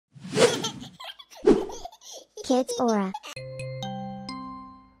Kids Aura.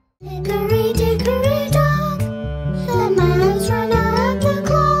 Hickory dickory dock, the mouse ran up the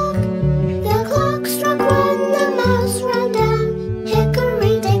clock. The clock struck when the mouse ran down.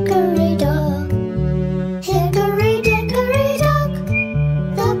 Hickory dickory dock, hickory dickory dock.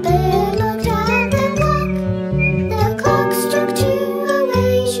 The bird looked at the clock. The clock struck two,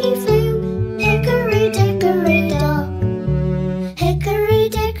 away she flew. Hickory dickory dock, hickory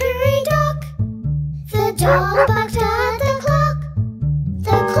dickory dock. The dog barked at the clock.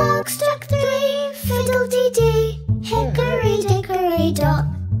 The clock struck three, fiddle-dee-dee. Hickory dickory dock,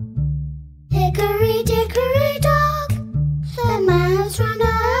 hickory dickory dock. The mouse ran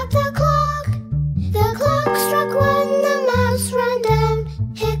up the clock. The clock struck when the mouse ran down.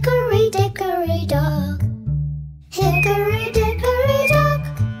 Hickory dickory dock, hickory dickory dock.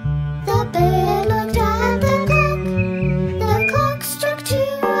 The bird looked at the clock. The clock struck two,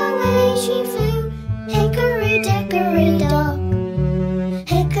 away she flew. Hickory dickory dock,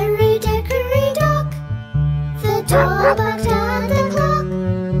 hickory dickory dock. The dog barked at the clock.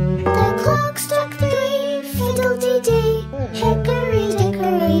 The clock struck three, fiddle-dee-dee. Hickory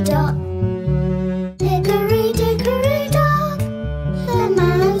dickory dock, hickory dickory dock. The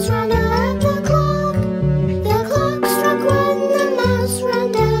mouse ran up the clock. The clock struck when the mouse ran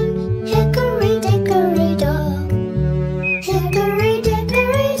down. Hickory dickory dock, hickory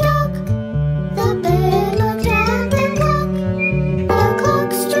dickory dock. The bird looked at the clock. The clock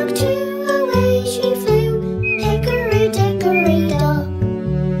struck two, away she flew. Hickory dickory dock,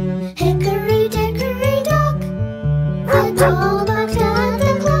 hickory dickory dock. The dog